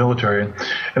suicide in the military.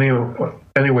 And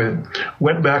anyway,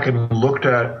 went back and looked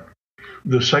at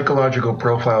the psychological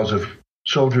profiles of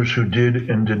soldiers who did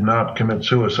and did not commit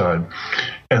suicide.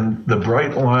 And the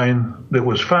bright line that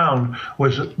was found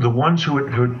was the ones who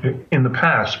in the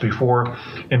past, before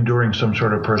enduring some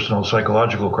sort of personal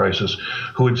psychological crisis,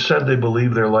 who had said they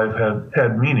believed their life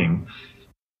had meaning,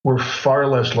 were far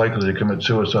less likely to commit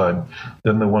suicide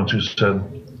than the ones who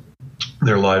said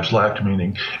their lives lacked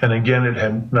meaning. And again, it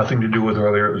had nothing to do with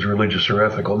whether it was religious or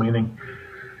ethical meaning.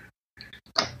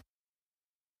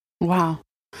 Wow.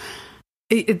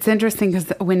 It's interesting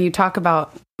because when you talk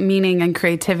about meaning and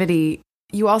creativity,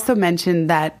 you also mentioned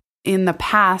that in the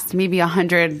past, maybe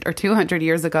 100 or 200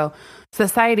 years ago,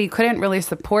 society couldn't really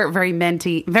support very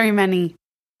many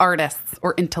artists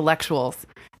or intellectuals.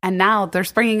 And now they're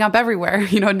springing up everywhere.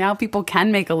 Now people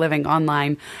can make a living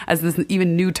online, as this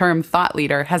even new term, thought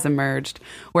leader, has emerged.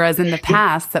 Whereas in the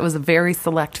past, that was a very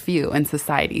select few in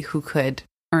society who could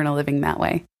earn a living that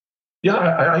way.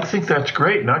 Yeah, I think that's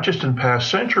great, not just in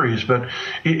past centuries, but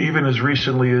even as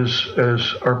recently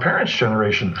as our parents'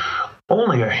 generation.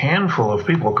 Only a handful of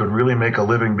people could really make a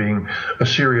living being a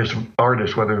serious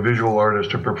artist, whether a visual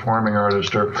artist or performing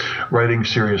artist or writing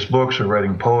serious books or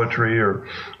writing poetry or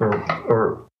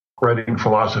writing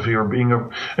philosophy or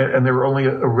and there were only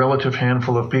a relative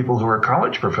handful of people who are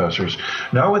college professors.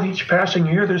 Now with each passing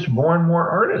year, there's more and more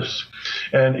artists.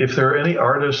 And if there are any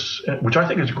artists, which I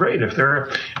think is great, if there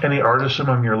are any artists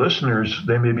among your listeners,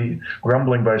 they may be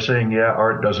grumbling by saying, yeah,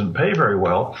 art doesn't pay very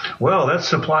well. Well, that's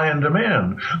supply and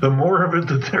demand. The more of it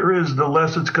that there is, the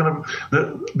less it's going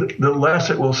to, the less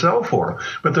it will sell for.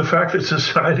 But the fact that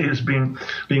society is being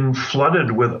flooded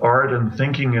with art and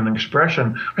thinking and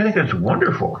expression, I think that's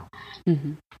wonderful.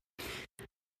 Mm-hmm.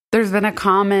 There's been a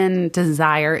common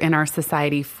desire in our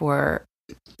society for,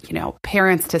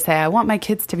 parents to say, I want my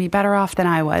kids to be better off than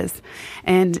I was.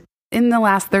 And in the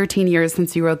last 13 years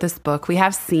since you wrote this book, we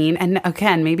have seen, and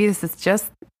again, maybe this is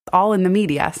just all in the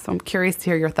media, so I'm curious to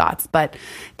hear your thoughts, but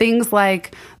things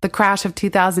like the crash of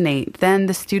 2008, then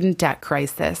the student debt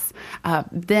crisis,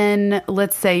 then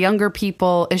let's say younger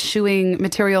people eschewing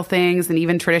material things and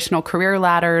even traditional career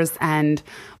ladders and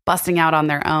busting out on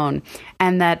their own.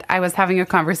 And that I was having a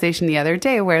conversation the other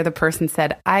day where the person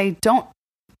said, I don't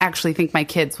actually think my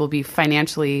kids will be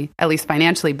at least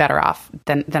financially better off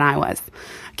than I was,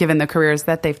 given the careers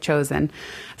that they've chosen.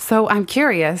 So I'm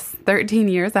curious, 13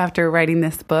 years after writing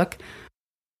this book,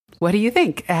 what do you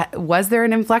think? Was there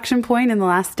an inflection point in the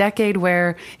last decade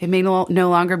where it may no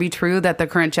longer be true that the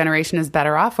current generation is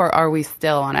better off, or are we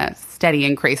still on a steady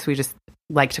increase? We just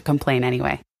like to complain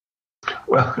anyway.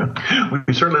 Well,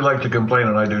 we certainly like to complain,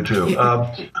 and I do too.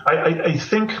 I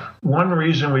think one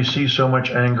reason we see so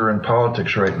much anger in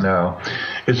politics right now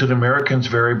is that Americans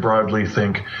very broadly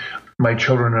think my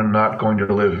children are not going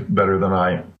to live better than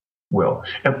I will,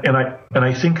 and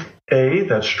I think A,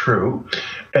 that's true,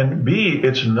 and B,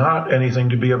 it's not anything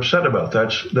to be upset about.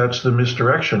 That's the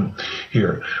misdirection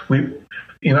here. The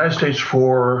United States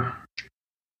for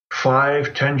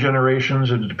 5, 10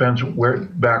 generations, it depends where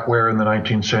in the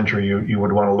 19th century you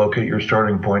would want to locate your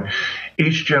starting point.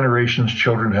 Each generation's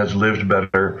children has lived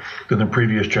better than the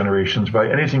previous generations by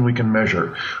anything we can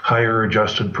measure. Higher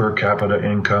adjusted per capita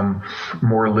income,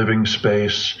 more living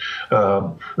space,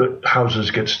 the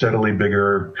houses get steadily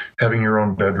bigger, having your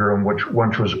own bedroom, which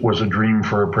once was a dream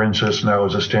for a princess, now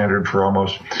is a standard for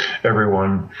almost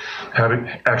everyone, having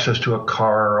access to a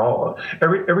car,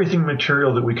 everything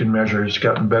material that we can measure has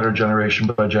gotten better generation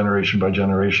by generation by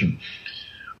generation.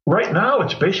 Right now,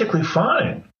 it's basically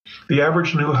fine. The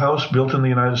average new house built in the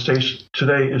United States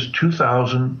today is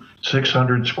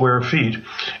 2,600 square feet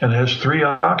and has 3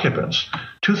 occupants.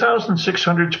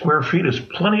 2,600 square feet is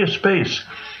plenty of space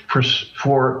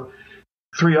for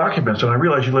 3 occupants. And I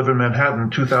realize you live in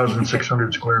Manhattan.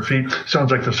 2,600 square feet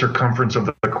sounds like the circumference of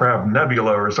the Crab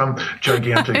Nebula or some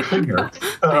gigantic figure.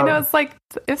 I know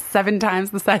it's 7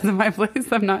 times the size of my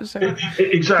place. I'm not sure.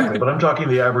 Exactly, but I'm talking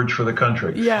the average for the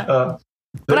country. Yeah.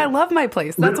 But I love my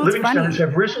place. That's what's living funny. Living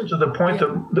standards have risen to the point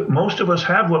that most of us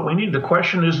have what we need. The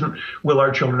question isn't, will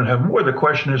our children have more? The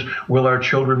question is, will our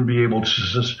children be able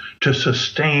to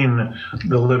sustain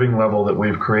the living level that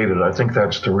we've created? I think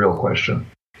that's the real question.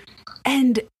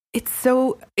 And it's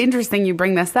so interesting you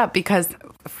bring this up because,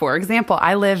 for example,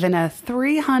 I live in a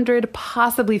 300,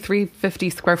 possibly 350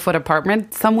 square foot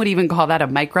apartment. Some would even call that a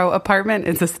micro apartment.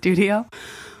 It's a studio.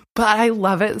 But I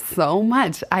love it so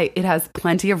much. It has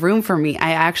plenty of room for me.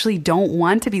 I actually don't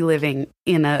want to be living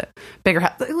in a bigger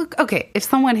house. Look, okay, if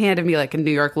someone handed me like a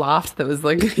New York loft that was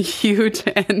like huge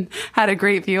and had a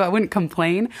great view, I wouldn't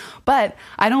complain. But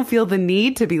I don't feel the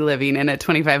need to be living in a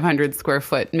 2,500 square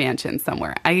foot mansion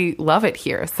somewhere. I love it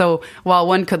here. So while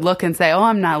one could look and say, oh,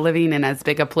 I'm not living in as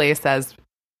big a place as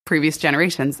previous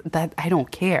generations, that I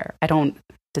don't care. I don't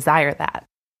desire that.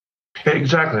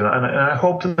 Exactly, and I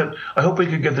hope we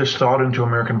could get this thought into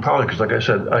American politics. Like I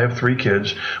said, I have 3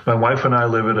 kids. My wife and I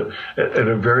live at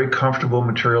a very comfortable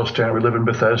material standard. We live in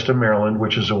Bethesda, Maryland,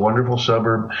 which is a wonderful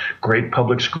suburb. Great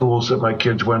public schools that my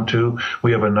kids went to.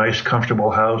 We have a nice, comfortable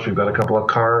house. We've got a couple of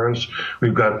cars.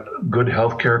 We've got good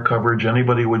health care coverage.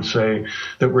 Anybody would say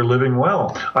that we're living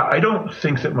well. I don't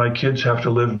think that my kids have to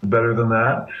live better than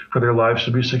that for their lives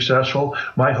to be successful.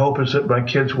 My hope is that my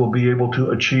kids will be able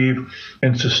to achieve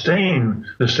and sustain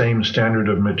the same standard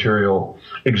of material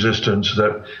existence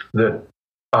that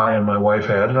I and my wife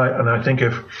had. And I think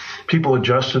if people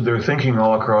adjusted their thinking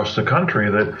all across the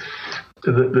country, that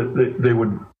they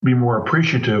would be more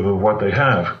appreciative of what they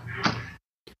have.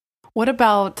 What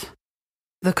about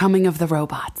the coming of the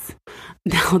robots?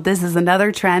 Now, this is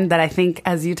another trend that I think,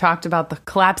 as you talked about, the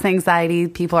collapse anxiety,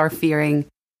 people are fearing.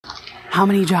 How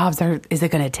many jobs is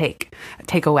it going to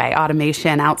take away?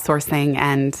 Automation, outsourcing,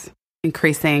 and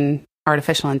increasing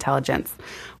artificial intelligence.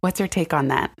 What's your take on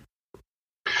that?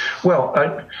 Well,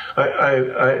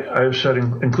 I've said,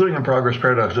 including in Progress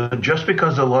Paradox, that just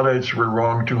because the Luddites were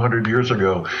wrong 200 years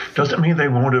ago doesn't mean they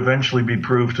won't eventually be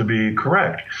proved to be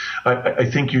correct. I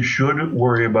think you should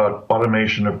worry about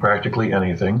automation of practically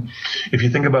anything. If you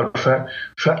think about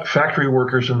factory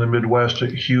workers in the Midwest, a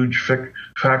huge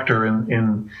factor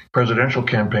in presidential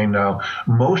campaign now,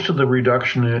 most of the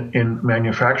reduction in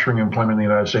manufacturing employment in the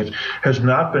United States has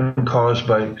not been caused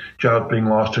by jobs being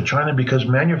lost to China, because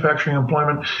manufacturing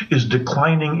employment is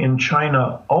declining in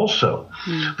China also.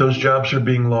 Those jobs are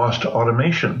being lost to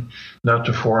automation, not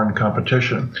to foreign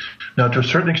competition. Now, to a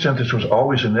certain extent, this was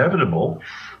always inevitable.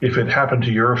 If it happened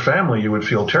to your family, you would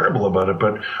feel terrible about it,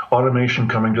 but automation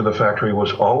coming to the factory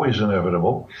was always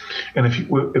inevitable. And if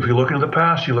you look into the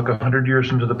past, you look 100 years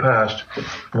into the past,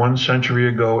 1 century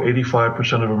ago,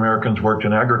 85% of Americans worked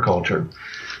in agriculture.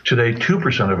 Today,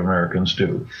 2% of Americans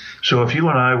do. So if you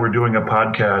and I were doing a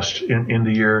podcast in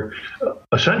the year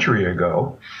a century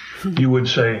ago, you would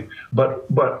say, but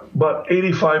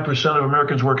 85% of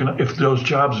Americans work if those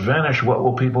jobs vanish, what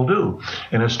will people do?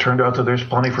 And it's turned out that there's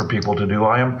plenty for people to do.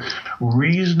 I am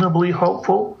reasonably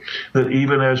hopeful that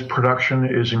even as production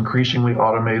is increasingly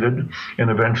automated and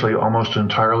eventually almost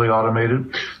entirely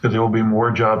automated, that there will be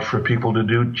more jobs for people to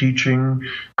do: teaching,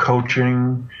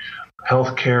 coaching,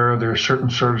 healthcare. There are certain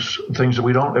sorts of things that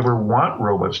we don't ever want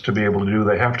robots to be able to do.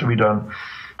 They have to be done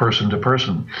person to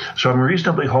person. So I'm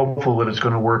reasonably hopeful that it's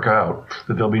going to work out,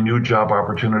 that there'll be new job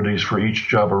opportunities for each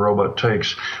job a robot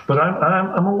takes. But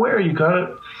I'm aware you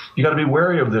got to be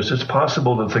wary of this. It's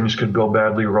possible that things could go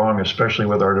badly wrong, especially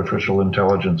with artificial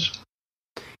intelligence.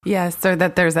 Yes, so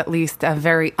that there's at least a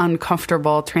very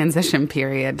uncomfortable transition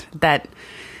period, that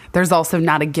there's also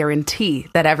not a guarantee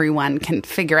that everyone can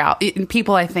figure out.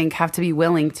 People, I think, have to be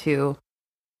willing to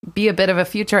be a bit of a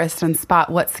futurist and spot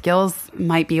what skills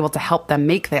might be able to help them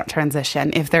make that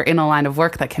transition if they're in a line of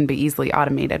work that can be easily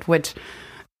automated, which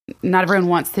not everyone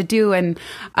wants to do. And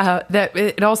that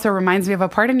it also reminds me of a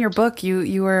part in your book.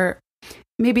 You were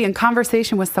maybe in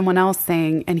conversation with someone else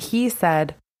saying, and he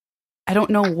said, I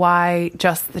don't know why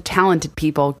just the talented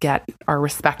people get our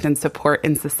respect and support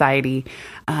in society.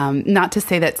 Not to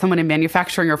say that someone in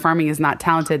manufacturing or farming is not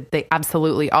talented. They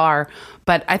absolutely are.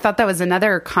 But I thought that was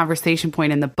another conversation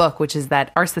point in the book, which is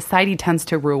that our society tends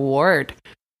to reward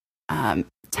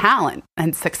talent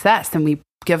and success. And we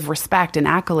give respect and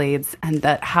accolades, and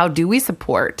that how do we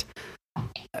support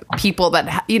people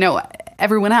that,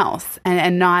 everyone else,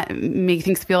 and not make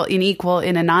things feel unequal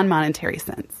in a non-monetary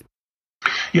sense.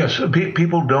 Yes,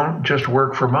 people don't just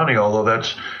work for money, although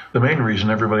that's the main reason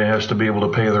everybody has to be able to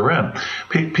pay the rent.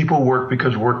 People work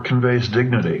because work conveys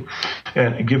dignity,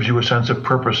 and it gives you a sense of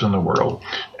purpose in the world.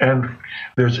 And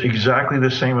there's exactly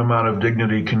the same amount of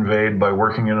dignity conveyed by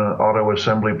working in an auto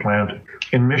assembly plant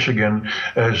in Michigan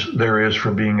as there is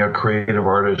for being a creative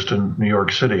artist in New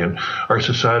York City. And our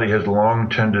society has long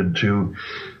tended to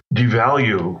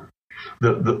devalue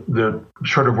the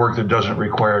sort of work that doesn't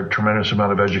require a tremendous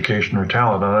amount of education or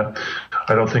talent. And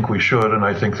I don't think we should, and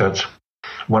I think that's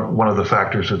one of the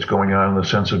factors that's going on in the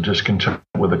sense of discontent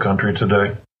with the country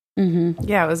today. Mm-hmm.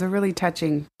 Yeah, it was a really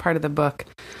touching part of the book.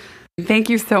 Thank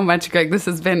you so much, Greg. This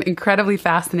has been incredibly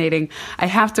fascinating. I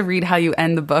have to read how you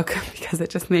end the book because it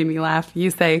just made me laugh.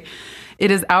 You say, "It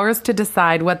is ours to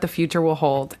decide what the future will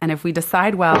hold. And if we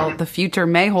decide well, the future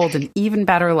may hold an even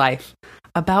better life,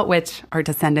 about which our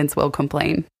descendants will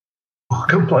complain."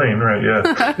 Complain, right?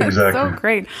 Yeah, exactly. So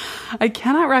great. I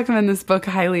cannot recommend this book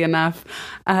highly enough.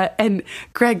 And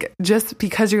Greg, just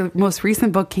because your most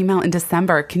recent book came out in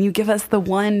December, can you give us the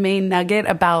one main nugget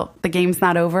about The Game's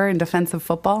Not Over in defense of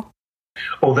football?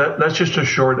 Oh, that's just a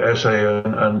short essay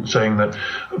on saying that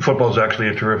football is actually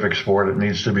a terrific sport. It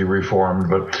needs to be reformed,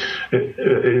 but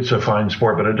it's a fine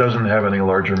sport, but it doesn't have any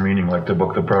larger meaning like the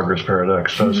book The Progress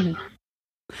Paradox does.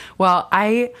 Well,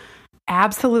 I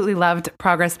absolutely loved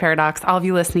Progress Paradox. All of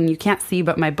you listening, you can't see,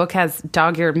 but my book has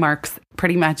dog-eared marks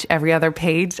pretty much every other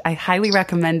page. I highly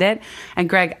recommend it. And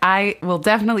Greg, I will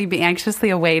definitely be anxiously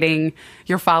awaiting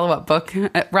your follow-up book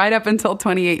right up until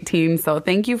 2018. So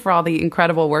thank you for all the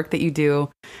incredible work that you do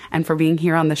and for being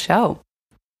here on the show.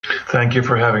 Thank you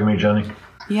for having me, Jenny.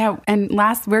 Yeah. And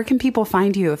last, where can people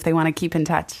find you if they want to keep in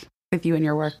touch with you and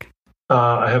your work?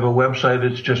 I have a website.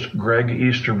 It's just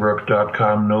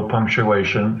gregeasterbrook.com, no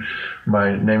punctuation.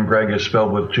 My name, Greg, is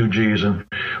spelled with 2 G's, and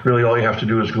really all you have to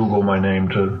do is Google my name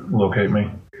to locate me.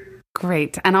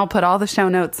 Great. And I'll put all the show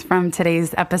notes from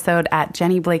today's episode at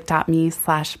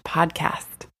jennyblake.me/podcast.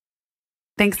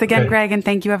 Thanks again, Greg, and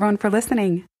thank you everyone for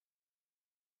listening.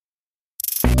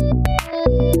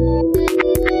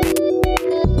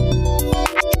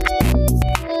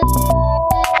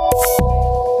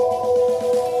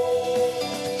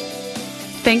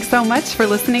 Thanks so much for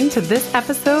listening to this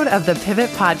episode of the Pivot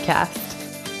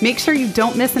Podcast. Make sure you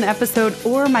don't miss an episode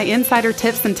or my insider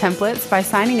tips and templates by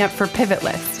signing up for Pivot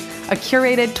List, a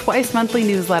curated twice-monthly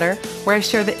newsletter where I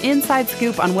share the inside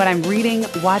scoop on what I'm reading,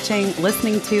 watching,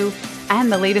 listening to, and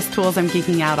the latest tools I'm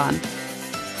geeking out on.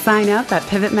 Sign up at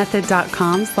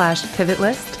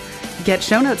pivotmethod.com/pivotlist. Get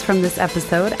show notes from this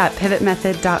episode at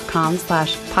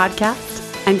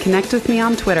pivotmethod.com/podcast and connect with me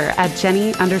on Twitter at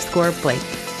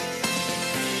Jenny_Blake.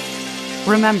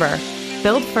 Remember,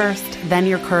 build first, then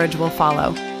your courage will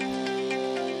follow.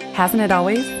 Hasn't it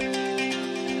always?